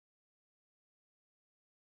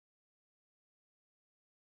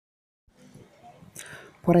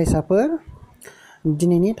फरायसाफोर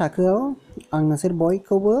दिनैनि थाखोआव आं नोंसोर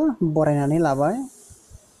बयखौबो बरायनानै लाबाय।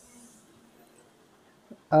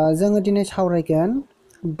 जोङो दिनै सावरायगोन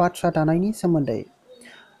बाथ्रा दानायनि सोमोन्दै।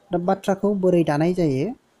 दा बाथ्राखौ बोरै दानाय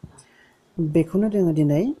जायो बेखौनो जोङो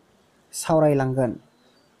दिनै सावरायलांगोन।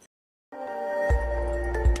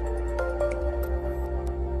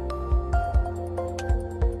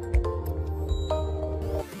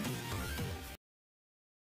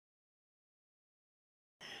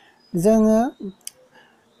 जोङो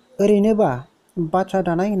ओरैनोबा बाथ्रा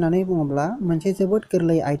दानाय होननानै बुङोब्ला मोनसे जोबोद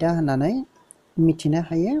गोरलै आयदा होननानै मिथिनो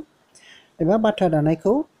हायो, एबा बाथ्रा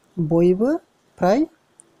दानायखौ बयबो फ्राय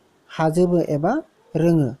हाजोबो एबा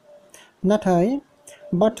रोङो। नाथाय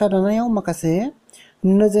बाथ्रा दानायाव माखासे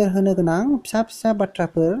नोजोर होनो गोनां फिसा फिसा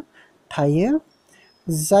बाथ्राफोर थायो,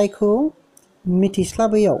 जायखौ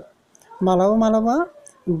मिथिस्लाबैयाव मालाबा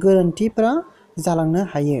गोरोन्थिफोरा जालांनो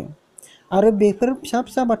हायो। आरो बेफोर फिसा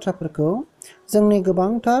फिसा बाथ्राफोरखौ जोंनि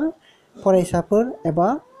गोबांथार फरायसाफोर एबा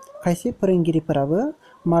खायसे फोरोंगिरिफोराबो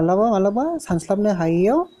मालाबा सानस्लाबनो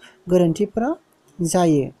हायैयाव गोरोन्थिफोरा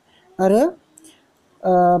जायो। आरो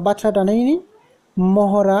बाथ्रा दानायनि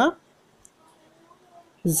महरा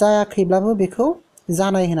जायाखैब्लाबो बेखौ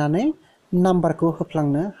जानाय होनानै नाम्बारखौ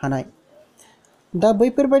होफ्लांनो हानाय। दा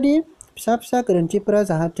बैफोरबायदि फिसा फिसा गोरोन्थिफोरा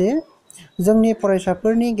जाहाथे जोंनि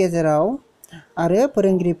फरायसाफोरनि गेजेराव आरो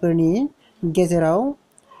फोरोंगिरिफोरनि गेजेराव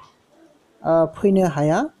फैनो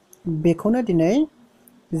हाया, बेखौनो दिनै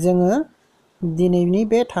जोङो दिनैनि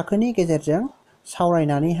बे थाखोनि गेजेरजों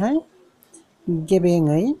सावरायनानैहाय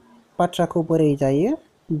गेबेङै बाथ्राखौ बोरै दायो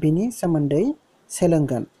बिनि सोमोन्दै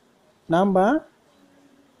सोलोंगोन। ना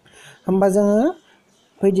होमबा जोङो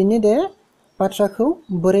फैदिनि दे बाथ्राखौ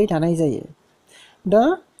बोरै दानाय जायो। दा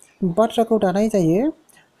बाथ्राखौ दानाय जायो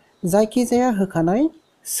जायखिजाया होखानाय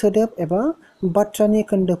सोदोब एबा बाथ्रानि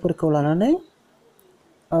खोन्दोफोरखौ लानानै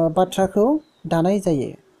बाथ्राखौ दानाय जायो।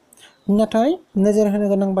 नाथाय नोजोर होनो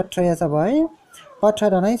गोनां बाथ्राया जाबाय, बाथ्रा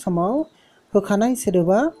दानाय समाव होखानाय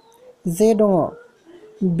सोदोबा जे दङ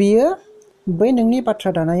बियो बै नोंनि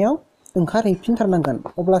बाथ्रा दानायाव ओंखारहैफिनथारनांगोन,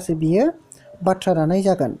 अब्लासो बियो बाथ्रा दानाय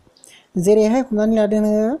जागोन। जेरैहाय हमनानै लादो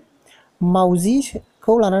नोङो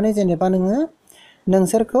मावजिखौ लानानै जेनेबा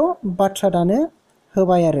नोंसोरखौ बाथ्रा दानो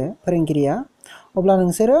होबाय आरो फोरोंगिरिया, अब्ला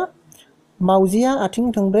नोंसोरो मावजिया आथिं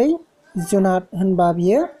थोंब्रै जुनाद होनबा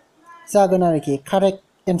बियो जागोन आरोखि,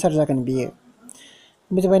 कारेक्ट एन्सार जागोन बियो।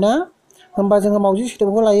 बुजिबायना? होमबा जोङो मावजि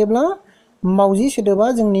सोदोबखौ लायोब्ला मावजि सोदोबा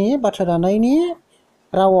जोंनि बाथ्रा दानायनि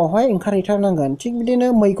रावावहाय ओंखारहैथारनांगोन। थिग बिदिनो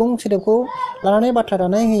मैगं सोदोबखौ लानानै बाथ्रा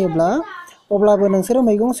दानाय होयोब्ला अब्लाबो नोंसोरो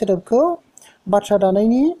मैगं सोदोबखौ बाथ्रा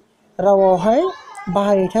दानायनि रावावहाय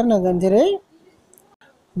बाहायहैथारनांगोन। जेरै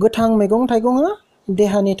गोथां मैगं थाइगङा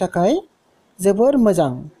देहानि थाखाय जोबोर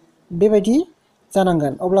मोजां, बेबायदि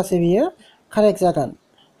जानांगोन, अब्लासो बियो कारेक्ट जागोन।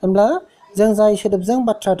 होमब्ला जों जाय सोदोबजों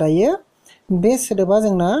बाथ्रा दायो बे सोदोबा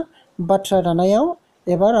जोंना बाथ्रा दानायाव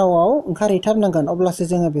एबा रावाव ओंखारहैथारनांगोन, अब्लासो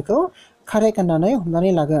जोङो बेखौ कारेक्ट होननानै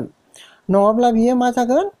हमनानै लागोन। नङाब्ला बियो मा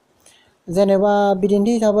जागोन, जेनेबा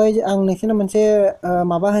बिदिन्थि हिसाबै आं नोंसोरनो मोनसे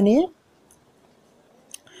माबा होनि,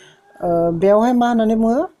 बेयावहाय मा होननानै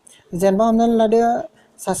बुङो, जेनेबा हमनानै लादो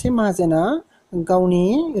सासे माहाजोना गावनि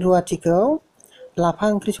रुवाथिखौ लाफा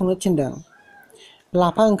ओंख्रि संनो थिनदों,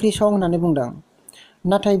 लाफा ओंख्रि सं होननानै बुंदों।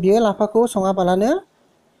 नाथाय बियो लाफाखौ सङाबालानो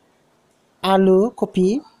आलु कफि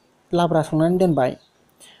लाब्रा संनानै दोनबाय।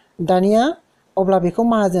 दानिया अब्ला बेखौ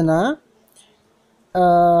माहाजोना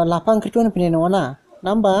लाफा ओंख्रिखौ होनफिननाय नङा ना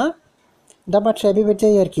होमबा? दा बाथ्राया बेबायदि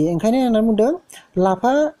जायो आरोखि। ओंखायनो होननानै बुंदों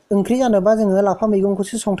लाफा ओंख्रि जानोबा जोङो लाफा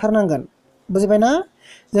मैगंखौसो संथारनांगोन। बुजिबायना?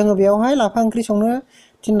 जोङो बेयावहाय लाफा ओंख्रि संनो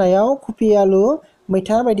थिननायाव कफि आलु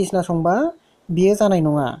मैथा बायदिसिना संबा बियो जानाय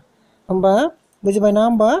नङा। होमबा बुजिबायना?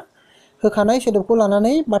 होमबा होखानाय सोदोबखौ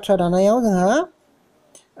लानानै बाथ्रा दानायाव जोंहा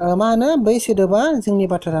मा होनो, बै सोदोबा जोंनि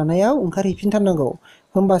बाथ्रा दानायाव ओंखारहैफिनथारनांगौ,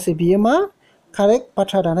 होमबासो बियो मा कारेक्ट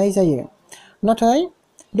बाथ्रा दानाय जायो। नाथाय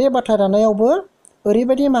बे बाथ्रा दानायावबो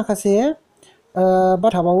ओरैबायदि माखासे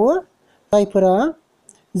बाथ्राबावो जायफोरा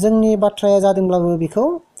जोंनि बाथ्राया जादोंब्लाबो बेखौ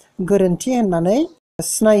गोरोन्थि होननानै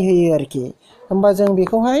सिनायहोयो आरोखि। होमबा जों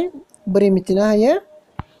बेखौहाय बोरै मिथिनो हायो?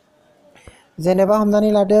 जेनेबा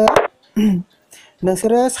हमनानै लादो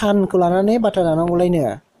नोंसोरो सानखौ लानानै बाथ्रा दानांगौलायनो,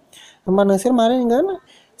 होमबा नोंसोर मारै होनगोन,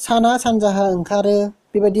 साना सानजाहा ओंखारो,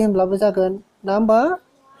 बेबायदि होनब्लाबो जागोन। ना होमबा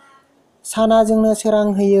साना जोंनो सोरां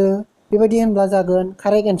होयो, बेबायदि होनब्ला जागोन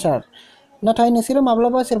कारेक्ट एन्सार। नाथाय नोंसोरो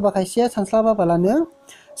माब्लाबा सोरबा खायसेया सानस्लाबाबालानो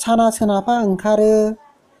साना सोनाबहा ओंखारो,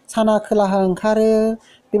 साना खोलाहा ओंखारो,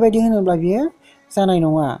 बेबायदि होनोब्ला बियो जानाय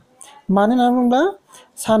नङा। मानो होननानै बुङोब्ला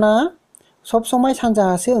साना सब समाय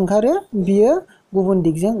सानजाहासो ओंखारो, बियो गुबुन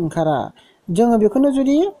दिगजों ओंखारा। जोङो बेखौनो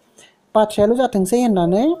जुदि बाथ्रायाल' जाथोंसै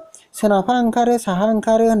होननानै सोनाबहा ओंखारो साहा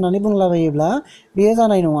ओंखारो होननानै बुंलाबायोब्ला बेयो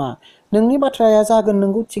जानाय नङा। नोंनि बाथ्राया जागोन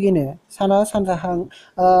नंगौ थिगैनो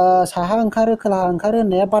साहा ओंखारो खोलाहा ओंखारो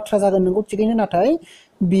होननाया बाथ्रा जागोन नंगौ थिगैनो, नाथाय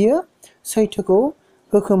बियो सैथोखौ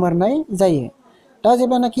होखोमारनाय जायो। दा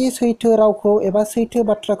जेब्लानाखि सैथो रावखौ एबा सैथो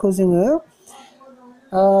बाथ्राखौ जोङो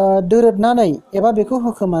दोरोदनानै एबा बेखौ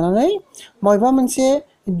होखोमानानै बबेबा मोनसे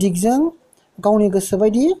दिगजों गावनि गोसो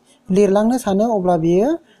बायदि लिरलांनो सानो, अब्ला बियो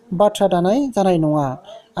बाथ्रा दानाय जानाय नङा।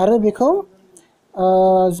 आरो बेखौ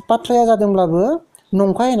बाथ्राया जादोंब्लाबो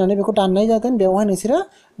नंखाय होननानै बेखौ दाननाय जागोन, बेवहाय नोंसोरो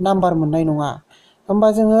नाम्बार मोननाय नङा। होमबा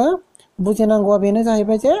जोङो बुजिनांगौआ बेनो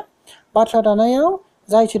जाहैबाय जे बाथ्रा दानायाव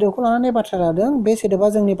जाय सोदोबखौ लानानै बाथ्रा दादों बे सोदोबा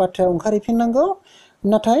जोंनि बाथ्रायाव ओंखारहैफिननांगौ।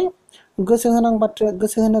 नाथाय गोसो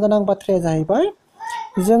होनो गोनां बाथ्राया जाहैबाय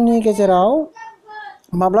जोंनि गेजेराव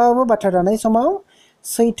माब्लाबाबो बाथ्रा दानाय समाव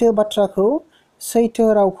सैथो बाथ्राखौ सैथो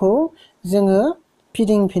रावखौ जोङो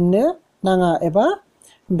फिदिंफिननो नाङा एबा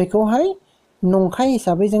बेखौहाय नंखाय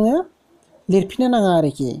हिसाबै जोङो लिरफिननो नाङा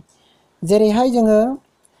आरोखि। जेरैहाय जोङो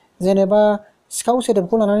जेनेबा सिखाव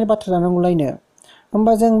सोदोबखौ लानानै बाथ्रा दानांगौलायनो,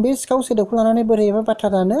 होमबा जों बे सिखाव सोदोबखौ लानानै बोरैबा बाथ्रा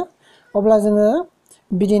दानो, अब्ला जोङो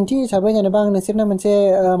बिदिन्थि हिसाबै जेनेबा आं नोंसोरनो मोनसे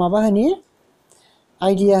माबा होनि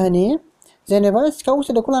आइडिया होनि। जेनेबा सिखाव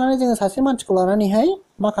सोदोबखौ लानानै जोङो सासे मानसिखौ लानानैहाय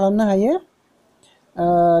मा खालामनो हायो,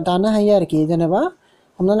 दानो हायो आरोखि। जेनेबा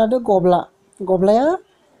हमना लादो गब्लाया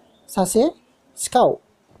सासे सिखाव,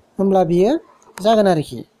 होमब्ला बियो जागोन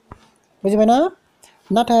आरोखि। बुजिबायना?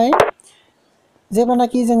 नाथाय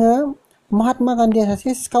जेब्लानाखि जोङो महात्मा गान्धीया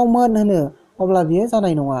सासे सिखावमोन होनो, अब्ला बियो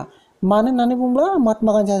जानाय नङा। मानो होननानै बुङोब्ला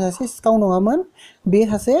महात्मा गान्धीया सासे सिखाव नङामोन, बे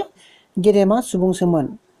सासे गेदेमा सुबुंसोमोन।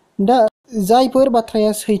 दा जायफोर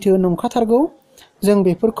बाथ्राया सैथो नंखाथारगौ जों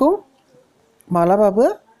बेफोरखौ मालाबाबो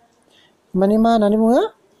माने मा होननानै बुङो,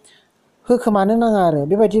 होखोमानो नाङा आरो।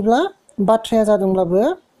 बेबायदिब्ला बाथ्राया जादोंब्लाबो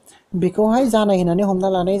बेखौहाय जानाय होननानै हमना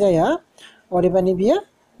लानाय जाया, अदेबानि बियो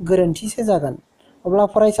गोरोन्थिसो जागोन। अब्ला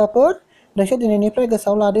फरायसाफोर, नोंसोर दिनैनिफ्राय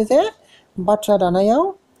गोसोआव लादो जे बाथ्रा दानायाव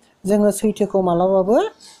जोङो सैथोखौ मालाबाबो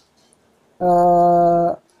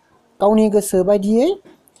गावनि गोसो बायदियै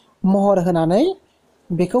महर होनानै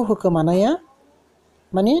बेखौ होखोमानाया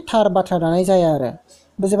माने थार बाथ्रा दानाय जाया आरो।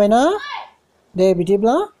 बुजिबायना? दे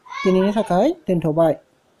बिदिब्ला दिनैनि थाखाय दोनथ'बाय।